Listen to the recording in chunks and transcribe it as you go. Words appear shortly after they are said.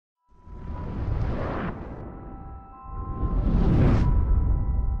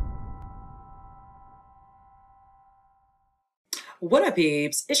What up,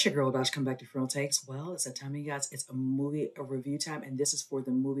 peeps? It's your girl Dash. Come back to Film Takes. Well, it's that time, you guys. It's a review time, and this is for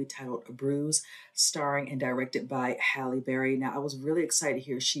the movie titled Bruised, starring and directed by Halle Berry. Now, I was really excited to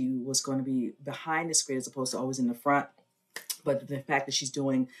hear she was going to be behind the screen as opposed to always in the front, but the fact that she's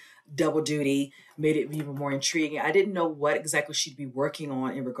doing double duty made it even more intriguing. I didn't know what exactly she'd be working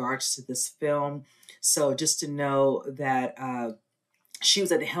on in regards to this film, so just to know that she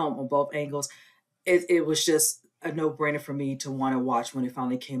was at the helm on both angles, it was just a no-brainer for me to want to watch when it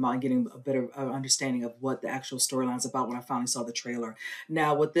finally came out and getting a better understanding of what the actual storyline is about when I finally saw the trailer.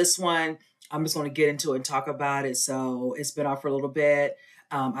 Now with this one, I'm just going to get into it and talk about it. So it's been out for a little bit.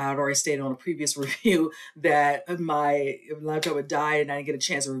 I had already stated on a previous review that my laptop had died and I didn't get a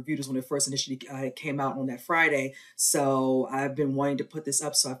chance to review this when it first initially came out on that Friday. So I've been wanting to put this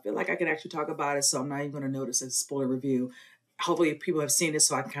up so I feel like I can actually talk about it. So I'm not even going to notice a spoiler review. Hopefully people have seen it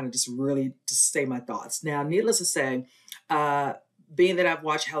so I can kind of just really just say my thoughts. Now, needless to say, being that I've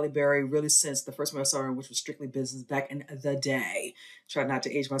watched Halle Berry really since the first one I saw her, which was Strictly Business back in the day. Try not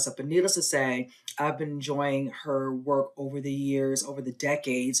to age myself, but needless to say, I've been enjoying her work over the years, over the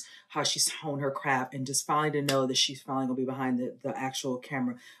decades, how she's honed her craft, and just finally to know that she's finally gonna be behind the actual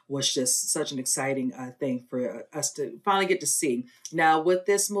camera was just such an exciting thing for us to finally get to see. Now, with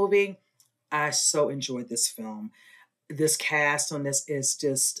this movie, I so enjoyed this film. This cast on this is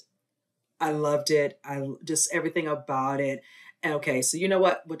just, I loved it. I just everything about it. And okay, so you know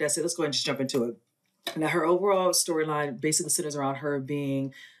what? With that said, let's go ahead and just jump into it. Now, her overall storyline basically centers around her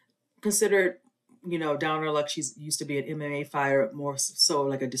being considered, down on her luck. She's used to be an MMA fighter, more so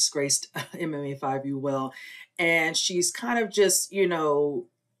like a disgraced MMA fighter, if you will. And she's kind of just,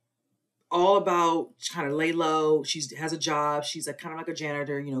 all about kind of lay low. She has a job. She's kind of like a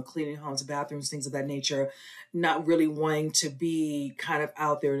janitor, cleaning homes, bathrooms, things of that nature. Not really wanting to be kind of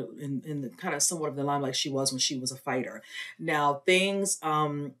out there in the kind of somewhat of the limelight she was when she was a fighter. Now things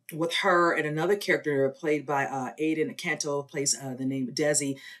with her and another character played by Aiden Canto plays the name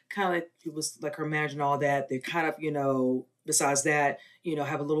Desi. Kind of like it was like her manager and all that. They're kind of besides that,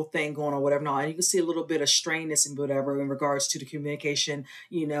 have a little thing going on, whatever. And all. And you can see a little bit of strainness and whatever in regards to the communication,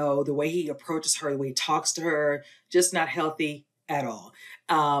 the way he approaches her, the way he talks to her, just not healthy at all.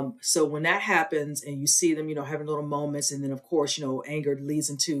 So when that happens and you see them, having little moments, and then of course, anger leads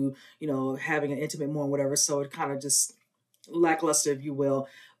into, having an intimate moment, whatever. So it kind of just lackluster, if you will.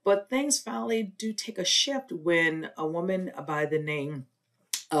 But things finally do take a shift when a woman by the name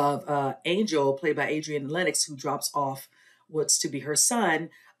of Angel, played by Adrienne Lennox, who drops off what's to be her son,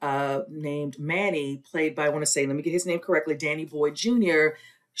 named Manny, played by, I want to say, let me get his name correctly, Danny Boyd Jr.,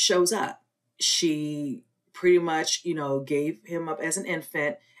 shows up. She pretty much, gave him up as an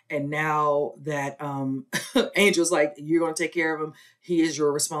infant. And now that Angel's like, you're going to take care of him, he is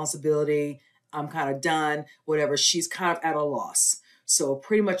your responsibility. I'm kind of done, whatever. She's kind of at a loss. So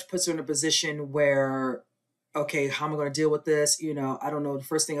pretty much puts her in a position where, okay, how am I going to deal with this? I don't know the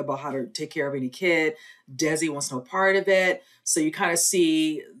first thing about how to take care of any kid. Desi wants no part of it. So you kind of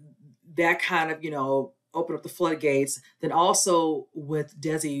see that kind of, open up the floodgates. Then also with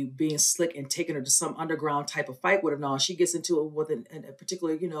Desi being slick and taking her to some underground type of fight with her now, she gets into it with a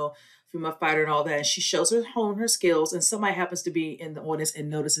particular, female fighter and all that. And she shows her hone her skills, and somebody happens to be in the audience and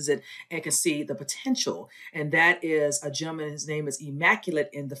notices it and can see the potential. And that is a gentleman, his name is Immaculate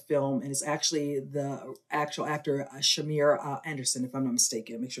in the film, and it's actually the actual actor Shamir Anderson, if I'm not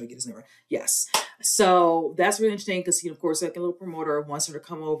mistaken. Make sure I get his name right. Yes. So that's really interesting because he, of course, like a little promoter, wants her to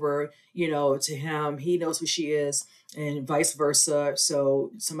come over, to him. He knows who she is, and vice versa.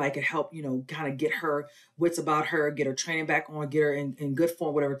 So somebody could help, kind of get her wits about her, get her training back on, get her in good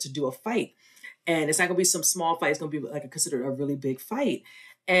form, whatever, to do a fight. And it's not gonna be some small fight. It's gonna be like considered a really big fight.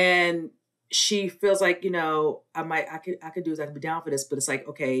 And she feels like, I could do this, I could be down for this, but it's like,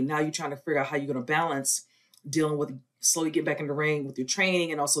 okay, now you're trying to figure out how you're gonna balance dealing with slowly getting back in the ring with your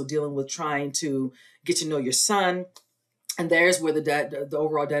training, and also dealing with trying to get to know your son. And there's where the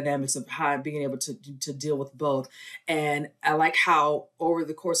overall dynamics of how being able to deal with both. And I like how over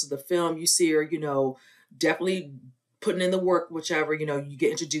the course of the film you see her, definitely putting in the work, whichever, you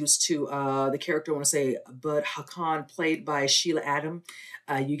get introduced to the character, I want to say Bud Hakan, played by Sheila Adam.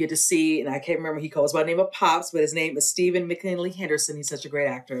 You get to see, and I can't remember, he calls by the name of Pops, but his name is Stephen McKinley Henderson. He's such a great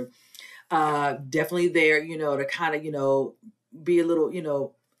actor. Definitely there, to kind of, be a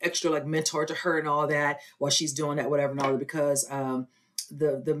little, extra like mentor to her and all that while she's doing that, whatever and all that, because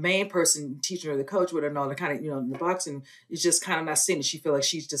the main person teaching her, the coach with her and all that kind of, in the boxing is just kind of not seeing it. She feel like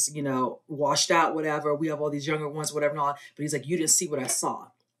she's just, washed out, whatever. We have all these younger ones, whatever and all, but he's like, you didn't see what I saw.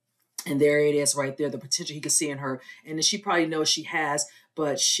 And there it is right there, the potential he could see in her. And then she probably knows she has,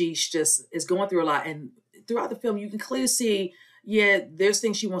 but she just is going through a lot. And throughout the film, you can clearly see yeah, there's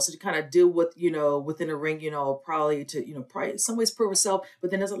things she wants to kind of deal with, within the ring, probably to, probably in some ways prove herself.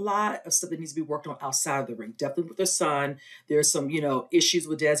 But then there's a lot of stuff that needs to be worked on outside of the ring. Definitely with her son. There's some, issues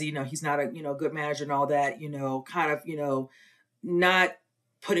with Desi. He's not a, good manager and all that, kind of, not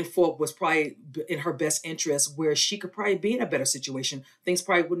putting forth what's probably in her best interest, where she could probably be in a better situation. Things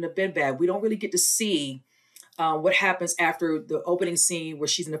probably wouldn't have been bad. We don't really get to see what happens after the opening scene where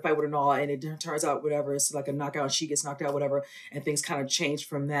she's in a fight with an all, and it turns out whatever, it's like a knockout, and she gets knocked out, whatever, and things kind of change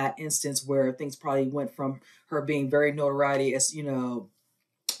from that instance, where things probably went from her being very notoriety as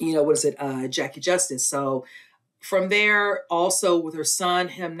what is it, Jackie Justice. So from there, also with her son,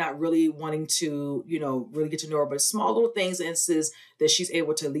 him not really wanting to, really get to know her, but small little things, instances that she's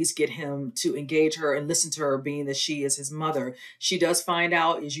able to at least get him to engage her and listen to her, being that she is his mother. She does find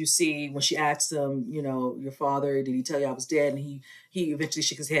out, as you see, when she asks him, your father, did he tell you I was dead? And he eventually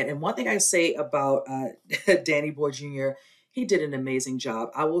shook his head. And one thing I say about Danny Boy Jr., he did an amazing job.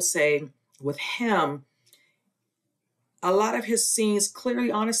 I will say with him, a lot of his scenes,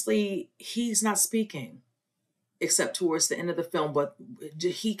 clearly, honestly, he's not speaking except towards the end of the film, but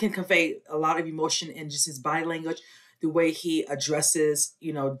he can convey a lot of emotion in just his body language, the way he addresses,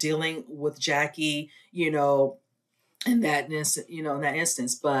 dealing with Jackie, in that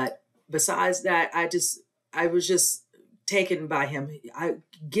instance. But besides that, I was just taken by him. I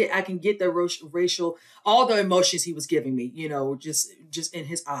can get the racial, all the emotions he was giving me, just in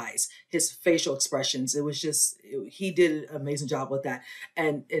his eyes, his facial expressions. It was just, he did an amazing job with that.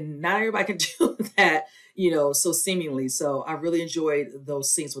 And not everybody can do that, so seemingly. So I really enjoyed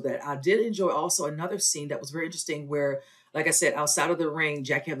those scenes with that. I did enjoy also another scene that was very interesting where, like I said, outside of the ring,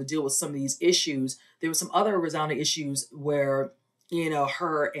 Jackie had to deal with some of these issues. There were some other resounding issues where,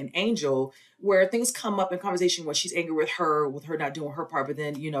 her and Angel, where things come up in conversation when she's angry with her not doing her part. But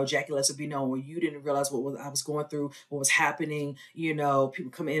then, Jackie lets her be known, well, you didn't realize I was going through, what was happening,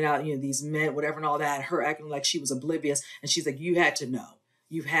 people coming in and out, these men, whatever, and all that. Her acting like she was oblivious. And she's like, you had to know.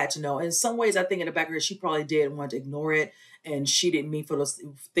 You've had to know. In some ways, I think in the back of her, she probably did want to ignore it. And she didn't mean for those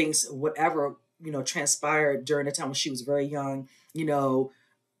things, whatever, transpired during the time when she was very young,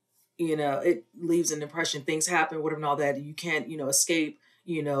 it leaves an impression. Things happen, whatever, and all that. You can't, escape,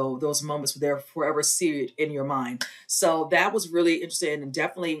 those moments. They're forever seared in your mind. So that was really interesting and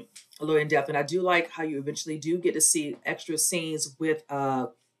definitely a little in depth. And I do like how you eventually do get to see extra scenes with, I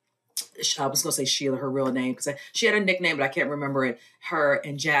was gonna say Sheila, her real name, because she had a nickname, but I can't remember it. Her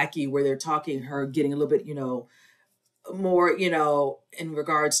and Jackie, where they're talking, her getting a little bit, more, in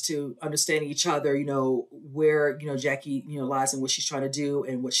regards to understanding each other, where, Jackie, lies and what she's trying to do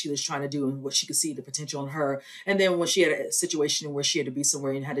and what Sheila's trying to do and what she could see the potential in her. And then when she had a situation where she had to be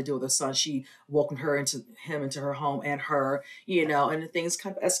somewhere and had to deal with her son, she welcomed him into her home and her, and things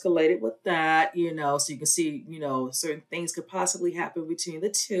kind of escalated with that, so you can see, certain things could possibly happen between the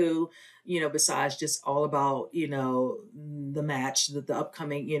two, besides just all about, the match, the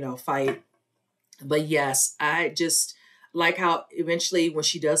upcoming, fight. But yes, I just like how eventually when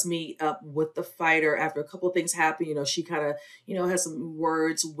she does meet up with the fighter after a couple of things happen, she kind of, has some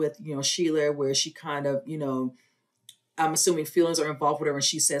words with, Sheila, where she kind of, I'm assuming feelings are involved with her, and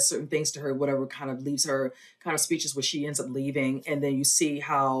she says certain things to her, whatever, kind of leaves her kind of speechless, where she ends up leaving. And then you see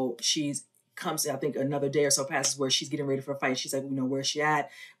how she's comes, I think another day or so passes where she's getting ready for a fight. She's like, where's she at?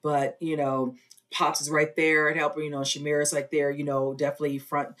 But, Pops is right there and help her, Shamira's like there, definitely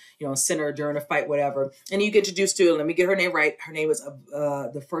front, center during a fight, whatever. And you get introduced to, let me get her name right. Her name is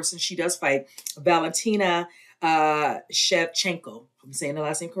the person she does fight, Valentina Shevchenko. I'm saying the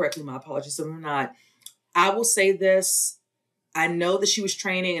last name correctly. My apologies if I'm not. I will say this. I know that she was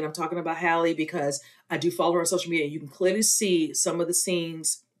training, and I'm talking about Hallie because I do follow her on social media. You can clearly see some of the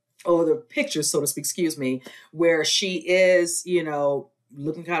scenes or the pictures, so to speak, excuse me, where she is,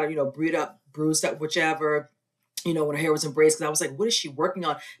 looking kind of, bruised up, whichever, when her hair was in braids. Because I was like, what is she working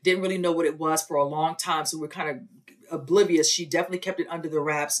on? Didn't really know what it was for a long time. So we're kind of oblivious. She definitely kept it under the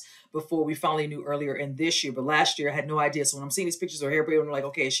wraps before we finally knew earlier in this year. But last year I had no idea. So when I'm seeing these pictures of her hair braided, I'm like,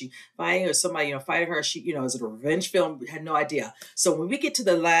 okay, is she fighting or somebody, fighting her? Is she, is it a revenge film? We had no idea. So when we get to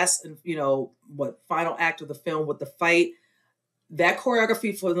the last, final act of the film with the fight, that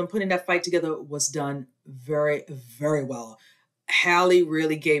choreography for them putting that fight together was done very, very well. Hallie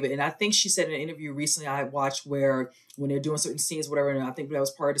really gave it. And I think she said in an interview recently I watched where when they're doing certain scenes, whatever, and I think that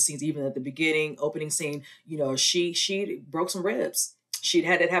was part of the scenes, even at the beginning, opening scene, she broke some ribs. She'd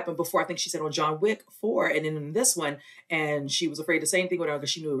had it happen before. I think she said on John Wick 4 and then in this one, and she was afraid to say anything with her because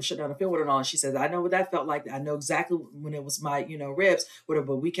she knew it would shut down the film with her and all. And she said, I know what that felt like. I know exactly when it was my, ribs, whatever,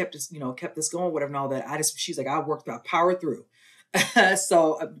 but we kept this, kept this going, whatever, and all that. She's like, I worked, I powered through.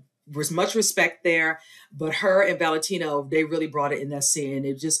 So was much respect there, but her and Valentino, they really brought it in that scene.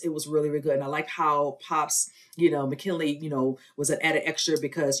 It was really, really good. And I like how Pops, McKinley, was an added extra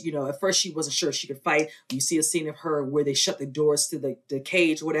because, at first she wasn't sure she could fight. You see a scene of her where they shut the doors to the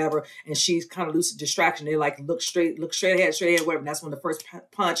cage, whatever, and she's kind of lose distraction. They like look straight ahead, whatever. And that's when the first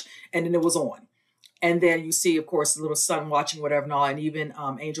punch, and then it was on. And then you see, of course, the little son watching, whatever, and all, and even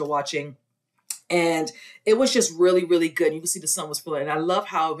Angel watching, and it was just really, really good. You can see the son was feeling it. And I love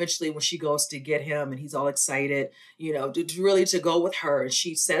how eventually when she goes to get him and he's all excited, really to go with her. And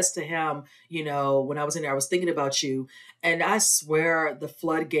she says to him, when I was in there, I was thinking about you. And I swear the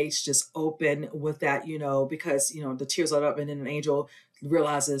floodgates just open with that, because, the tears are up, and then an Angel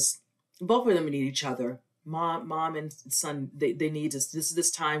realizes both of them need each other. Mom and son, they need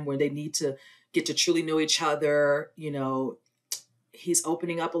this time where they need to get to truly know each other. He's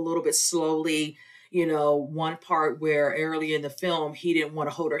opening up a little bit slowly. One part where early in the film he didn't want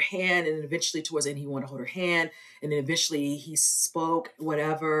to hold her hand, and then eventually towards the end he wanted to hold her hand, and then eventually he spoke,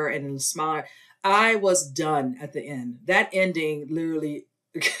 whatever, and then smiled. I was done at the end. That ending literally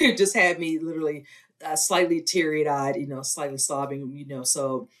just had me literally slightly teary-eyed, slightly sobbing,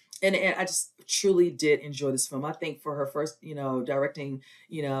 so. And I just truly did enjoy this film. I think for her first, directing,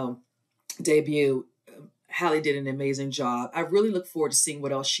 debut, Hallie did an amazing job. I really look forward to seeing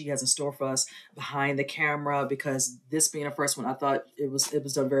what else she has in store for us behind the camera, because this being the first one, I thought it was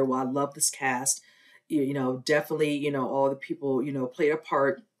done very well. I love this cast. Definitely, all the people, played a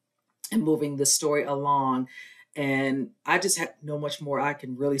part in moving the story along. And I just have no much more I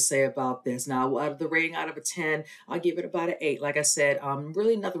can really say about this. Now, out of the rating out of a 10, I'll give it about an 8. Like I said,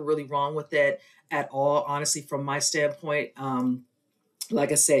 really nothing really wrong with it at all, honestly, from my standpoint.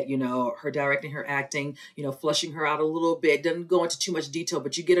 Like I said, her directing, her acting, flushing her out a little bit. Doesn't go into too much detail,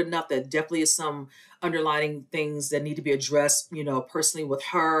 but you get enough that definitely is some underlining things that need to be addressed, personally with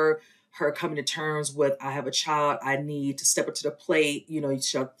her coming to terms with, I have a child, I need to step up to the plate.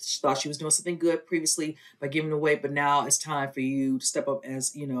 She thought she was doing something good previously by giving away, but now it's time for you to step up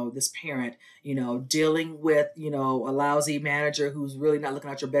as, this parent, dealing with, a lousy manager who's really not looking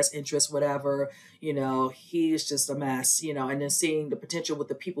at your best interest, whatever, he is just a mess, and then seeing the potential with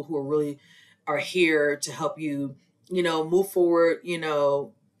the people who are here to help you, move forward,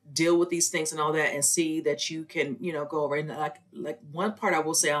 deal with these things and all that, and see that you can, go over. And like one part I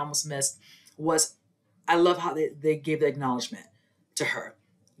will say I almost missed was, I love how they gave the acknowledgement to her.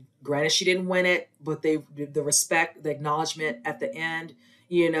 Granted, she didn't win it, but the respect, the acknowledgement at the end,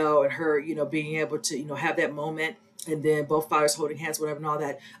 and her, being able to, have that moment, and then both fathers holding hands, whatever, and all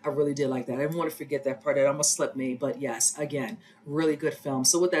that. I really did like that. I didn't want to forget that part. That almost slipped me. But yes, again, really good film.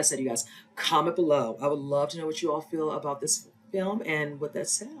 So with that said, you guys, comment below. I would love to know what you all feel about this film. And with that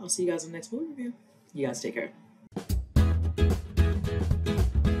said, I'll see you guys in the next movie review. You guys take care.